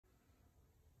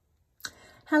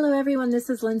Hello everyone, this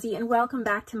is Lindsay and welcome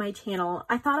back to my channel.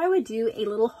 I thought I would do a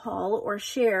little haul or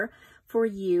share for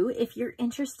you if you're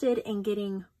interested in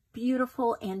getting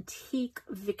beautiful antique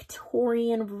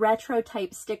Victorian retro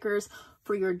type stickers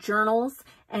for your journals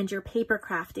and your paper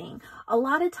crafting. A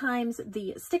lot of times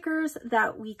the stickers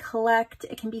that we collect,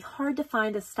 it can be hard to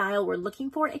find a style we're looking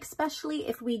for, especially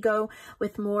if we go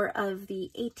with more of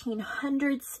the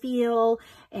 1800s feel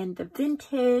and the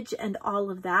vintage and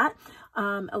all of that.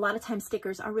 A lot of times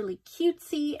stickers are really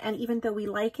cutesy, and even though we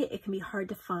like it, it can be hard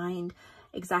to find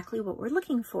exactly what we're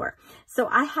looking for. So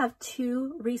I have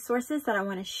two resources that I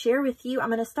want to share with you. I'm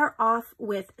going to start off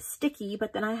with Sticky,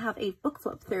 but then I have a book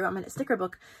flip through. I'm going to sticker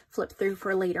book flip through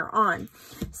for later on.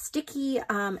 Sticky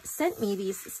sent me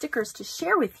these stickers to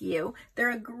share with you.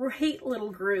 They're a great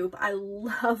little group. I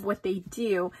love what they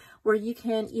do, where you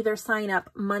can either sign up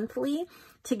monthly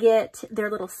to get their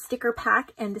little sticker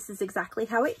pack, and this is exactly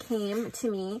how it came to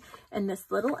me in this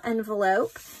little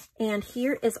envelope. And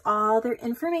here is all their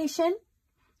information.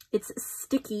 It's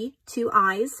Sticky 2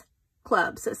 Eyes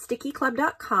Club, so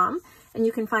stickyclub.com, and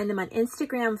you can find them on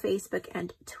Instagram, Facebook,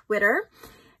 and Twitter.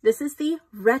 This is the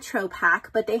retro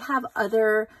pack, but they have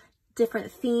other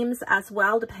different themes as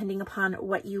well, depending upon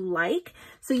what you like.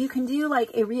 So you can do like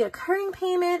a reoccurring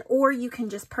payment, or you can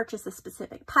just purchase a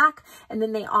specific pack. And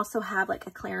then they also have like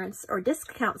a clearance or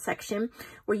discount section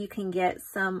where you can get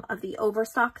some of the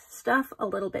overstock stuff a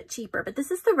little bit cheaper. But this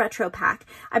is the retro pack.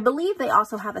 I believe they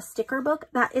also have a sticker book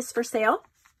that is for sale,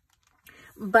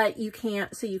 but you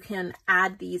can't, so you can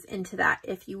add these into that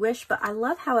if you wish. But I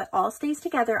love how it all stays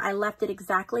together. I left it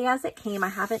exactly as it came. I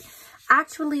haven't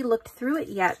actually looked through it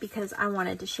yet because I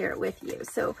wanted to share it with you.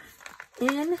 So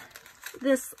in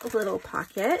this little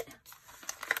pocket,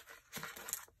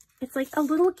 it's like a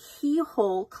little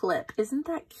keyhole clip. Isn't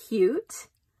that cute?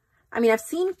 I mean, I've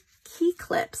seen key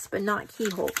clips, but not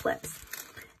keyhole clips.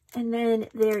 And then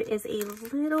there is a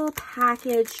little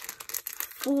package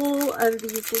full of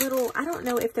these little, I don't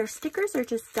know if they're stickers or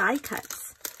just die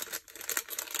cuts.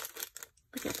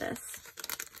 Look at this.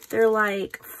 They're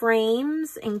like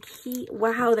frames and key.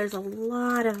 Wow, there's a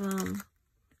lot of them.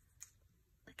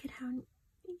 Look at how,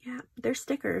 yeah, they're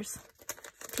stickers.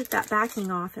 Take that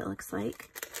backing off, it looks like.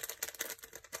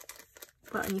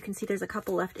 Well, and you can see there's a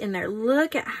couple left in there.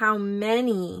 Look at how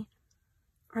many.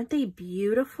 Aren't they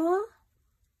beautiful?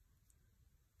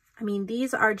 I mean,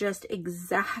 these are just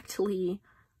exactly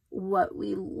what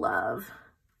we love.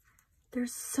 They're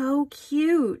so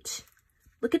cute.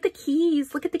 Look at the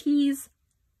keys. Look at the keys.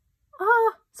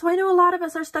 Oh, so I know a lot of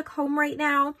us are stuck home right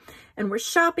now and we're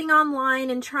shopping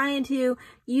online and trying to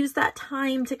use that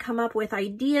time to come up with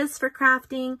ideas for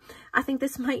crafting. I think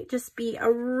this might just be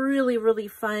a really, really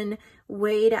fun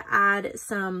way to add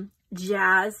some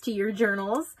jazz to your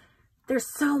journals. There's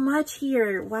so much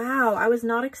here. Wow, I was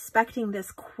not expecting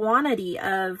this quantity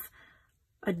of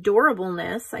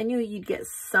adorableness. I knew you'd get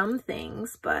some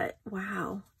things, but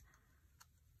wow.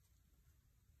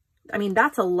 I mean,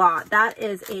 that's a lot. That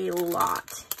is a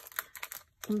lot.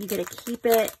 And you get to keep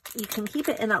it, you can keep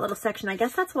it in that little section. I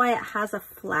guess that's why it has a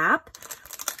flap,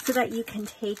 so that you can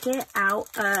take it out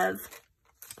of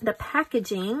the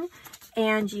packaging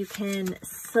and you can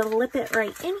slip it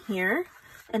right in here.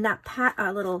 And that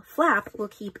little flap will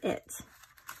keep it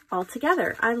all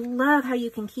together. I love how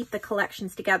you can keep the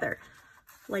collections together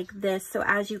like this. So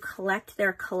as you collect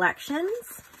their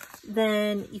collections,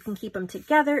 then you can keep them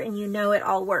together and you know it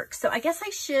all works. So I guess I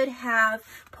should have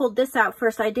pulled this out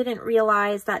first. I didn't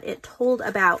realize that it told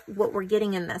about what we're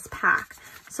getting in this pack.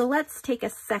 So let's take a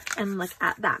sec and look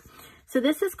at that. So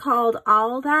this is called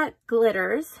All That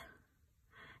Glitters.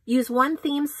 Use one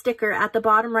theme sticker at the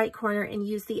bottom right corner and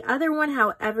use the other one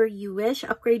however you wish.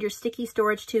 Upgrade your sticky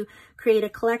storage to create a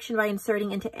collection by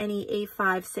inserting into any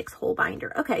A5 6-hole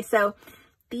binder. Okay, so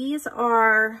these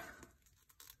are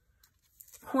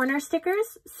corner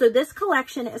stickers. So this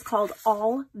collection is called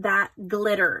All That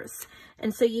Glitters.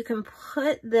 And so you can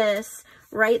put this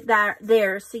right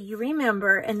there so you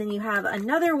remember. And then you have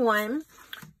another one.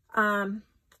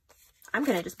 I'm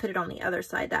going to just put it on the other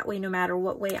side. That way, no matter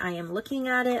what way I am looking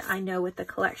at it, I know what the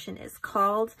collection is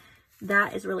called.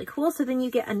 That is really cool. So then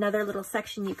you get another little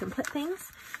section you can put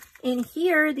things. In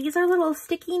here, these are little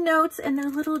sticky notes and they're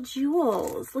little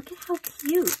jewels. Look at how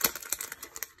cute.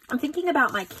 I'm thinking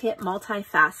about my kit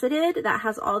Multifaceted that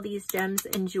has all these gems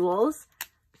and jewels.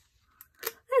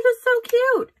 They're just so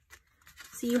cute.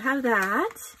 So you have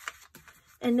that.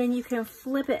 And then you can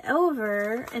flip it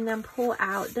over and then pull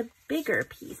out the bigger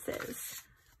pieces.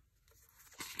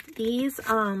 These,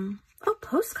 oh,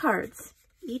 postcards.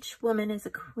 Each woman is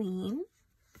a queen.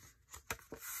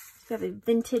 We have a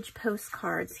vintage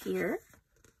postcards here.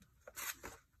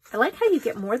 I like how you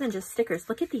get more than just stickers.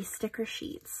 Look at these sticker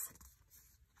sheets.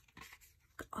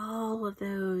 All of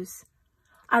those.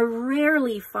 I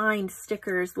rarely find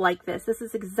stickers like this. This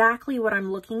is exactly what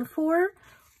I'm looking for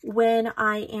when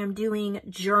I am doing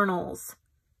journals.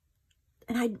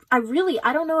 And I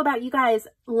don't know about you guys.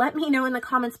 Let me know in the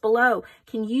comments below.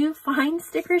 Can you find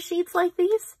sticker sheets like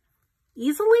these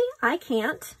easily? I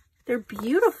can't. They're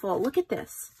beautiful. Look at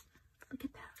this. Look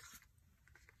at that.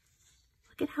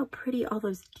 Look at how pretty all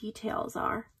those details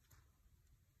are.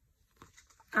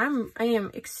 I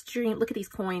am extreme. Look at these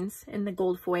coins and the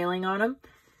gold foiling on them.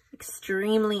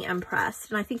 Extremely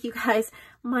impressed. And I think you guys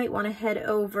might want to head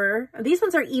over. These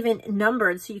ones are even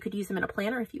numbered, so you could use them in a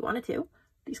planner if you wanted to.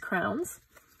 These crowns.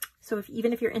 So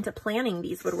even if you're into planning,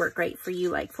 these would work great for you,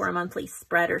 like for a monthly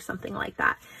spread or something like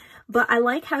that. But I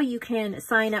like how you can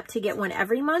sign up to get one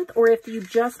every month, or if you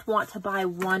just want to buy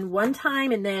one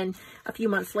time and then a few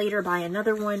months later buy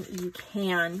another one, you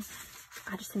can.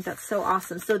 I just think that's so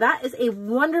awesome. So that is a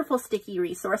wonderful sticky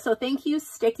resource. So thank you,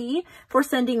 Sticky, for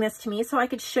sending this to me so I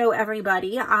could show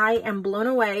everybody. I am blown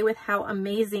away with how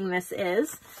amazing this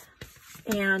is.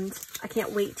 And I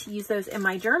can't wait to use those in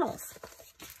my journals.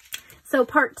 So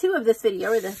part 2 of this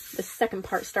video, or the second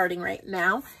part starting right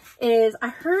now, is I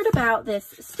heard about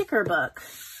this sticker book.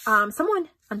 Someone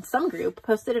on some group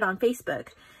posted it on Facebook.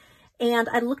 And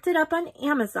I looked it up on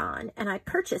Amazon and I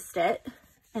purchased it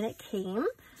and it came.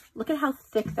 Look at how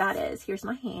thick that is. Here's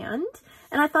my hand.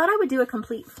 And I thought I would do a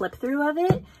complete flip through of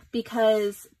it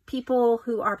because people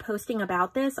who are posting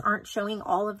about this aren't showing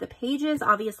all of the pages.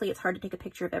 Obviously, it's hard to take a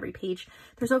picture of every page.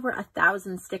 There's over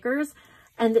 1,000 stickers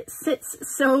and it sits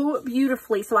so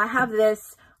beautifully. So I have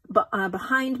this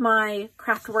behind my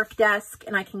craft work desk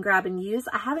and I can grab and use.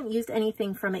 I haven't used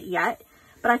anything from it yet,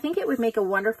 but I think it would make a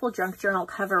wonderful junk journal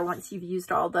cover once you've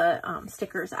used all the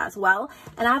stickers as well.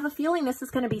 And I have a feeling this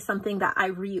is going to be something that I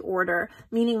reorder,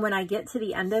 meaning when I get to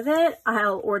the end of it,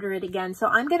 I'll order it again. So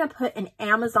I'm going to put an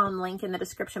Amazon link in the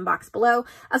description box below,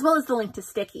 as well as the link to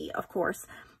Sticky, of course,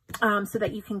 so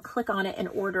that you can click on it and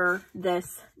order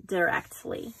this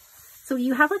directly. So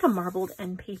you have like a marbled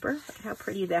end paper. Look at how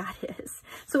pretty that is.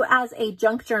 So as a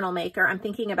junk journal maker, I'm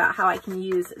thinking about how I can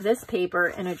use this paper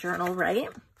in a journal, right?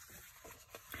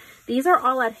 These are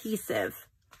all adhesive.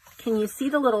 Can you see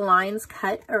the little lines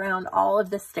cut around all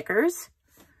of the stickers?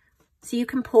 So you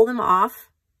can pull them off.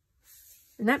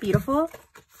 Isn't that beautiful?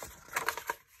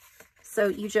 So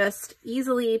you just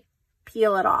easily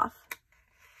peel it off.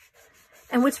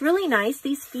 And what's really nice,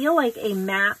 these feel like a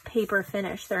matte paper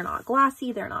finish. They're not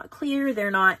glossy, they're not clear, they're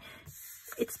not,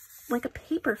 it's like a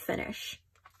paper finish,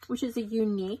 which is a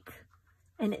unique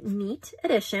and neat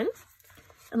addition.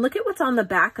 And look at what's on the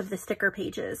back of the sticker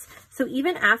pages. So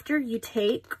even after you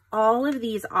take all of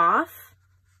these off,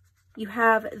 you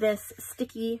have this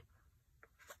sticky,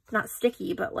 not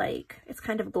sticky, but like it's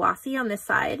kind of glossy on this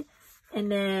side. And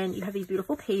then you have these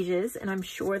beautiful pages, and I'm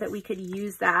sure that we could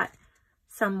use that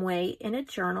some way in a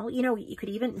journal. You know, what you could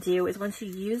even do is once you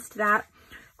used that,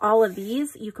 all of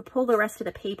these, you could pull the rest of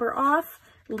the paper off,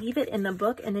 leave it in the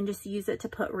book, and then just use it to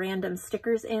put random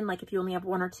stickers in. Like if you only have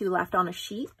 1 or 2 left on a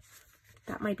sheet,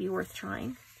 that might be worth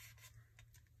trying.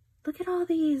 Look at all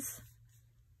these,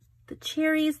 the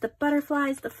cherries, the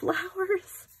butterflies, the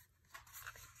flowers.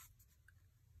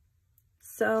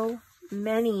 So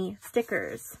many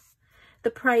stickers. The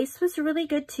price was really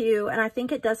good too, and I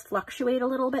think it does fluctuate a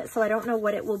little bit, so I don't know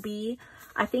what it will be.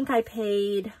 I think I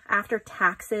paid, after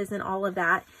taxes and all of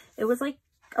that, it was like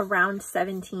around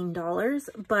 $17,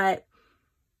 but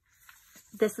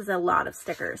this is a lot of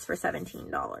stickers for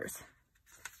 $17.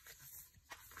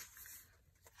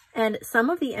 And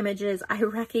some of the images I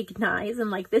recognize,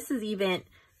 and like this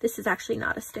is actually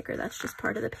not a sticker, that's just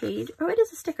part of the page. Oh, it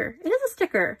is a sticker. It is a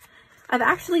sticker. I've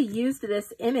actually used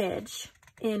this image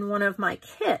in one of my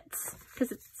kits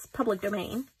because it's public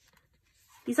domain.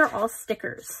 These are all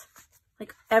stickers.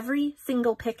 Like every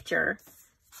single picture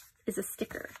is a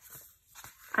sticker.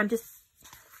 I'm just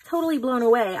totally blown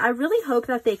away. I really hope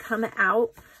that they come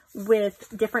out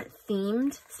with different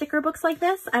themed sticker books like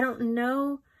this. I don't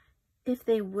know if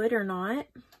they would or not,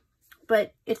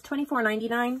 but it's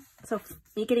 $24.99. So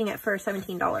me getting it for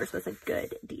 $17 was a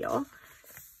good deal.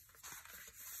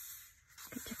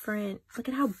 Look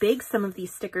at how big some of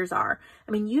these stickers are.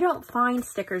 I mean, you don't find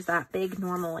stickers that big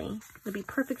normally. It'd be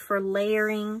perfect for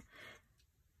layering.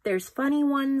 There's funny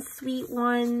ones, sweet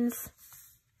ones,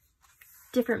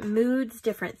 different moods,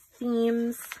 different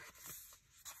themes.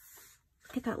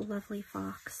 Look at that lovely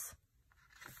fox.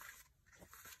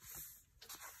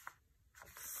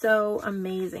 So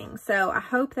amazing. So I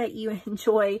hope that you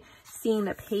enjoy seeing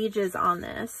the pages on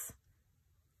this.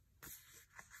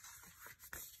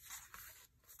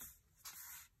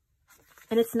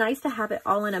 And it's nice to have it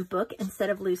all in a book instead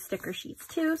of loose sticker sheets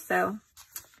too. So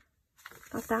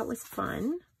I thought that was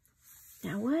fun.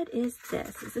 Now what is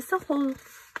this? Is this a whole...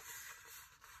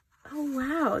 Oh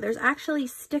wow, there's actually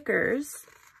stickers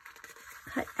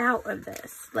cut out of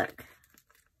this. Look.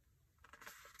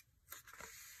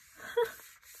 Huh.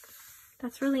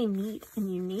 That's really neat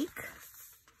and unique.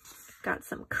 Got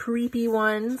some creepy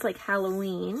ones like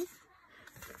Halloween.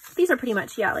 These are pretty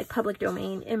much, yeah, like public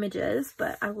domain images,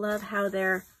 but I love how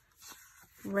they're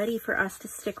ready for us to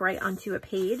stick right onto a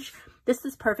page. This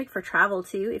is perfect for travel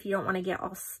too, if you don't want to get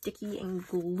all sticky and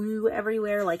glue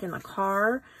everywhere, like in the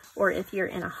car, or if you're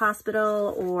in a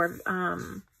hospital or,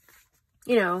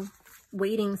 you know,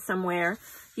 waiting somewhere.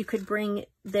 You could bring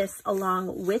this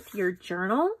along with your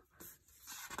journal.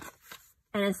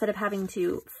 And instead of having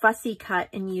to fussy cut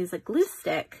and use a glue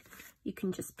stick, you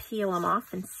can just peel them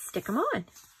off and stick them on.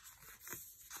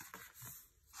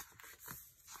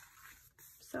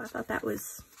 So I thought that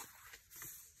was,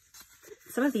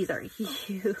 some of these are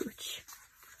huge.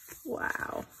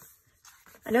 Wow.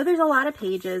 I know there's a lot of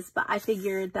pages, but I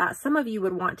figured that some of you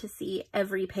would want to see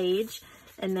every page,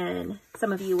 and then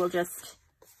some of you will just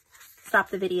stop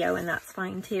the video, and that's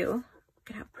fine too. Look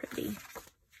at how pretty.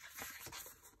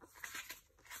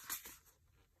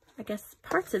 I guess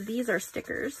parts of these are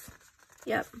stickers.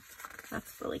 Yep,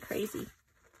 that's really crazy.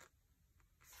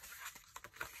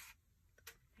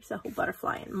 There's a whole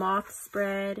butterfly and moth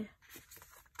spread.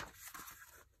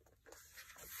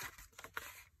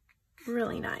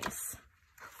 Really nice.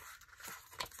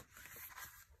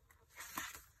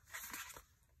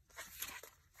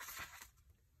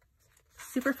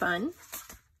 Super fun.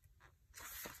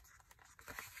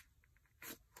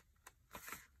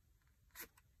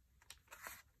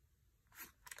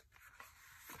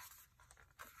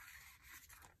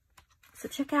 So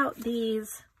check out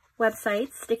these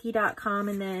websites, sticky.com,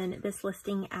 and then this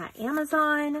listing at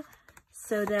Amazon,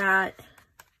 so that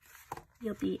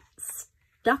you'll be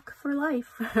stuck for life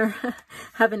or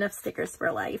have enough stickers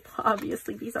for life.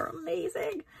 Obviously, these are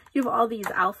amazing. You have all these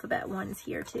alphabet ones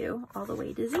here too, all the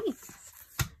way to Z.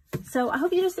 So I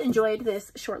hope you just enjoyed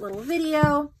this short little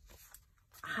video.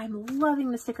 I'm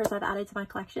loving the stickers I've added to my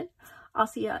collection. I'll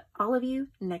see all of you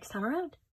next time around.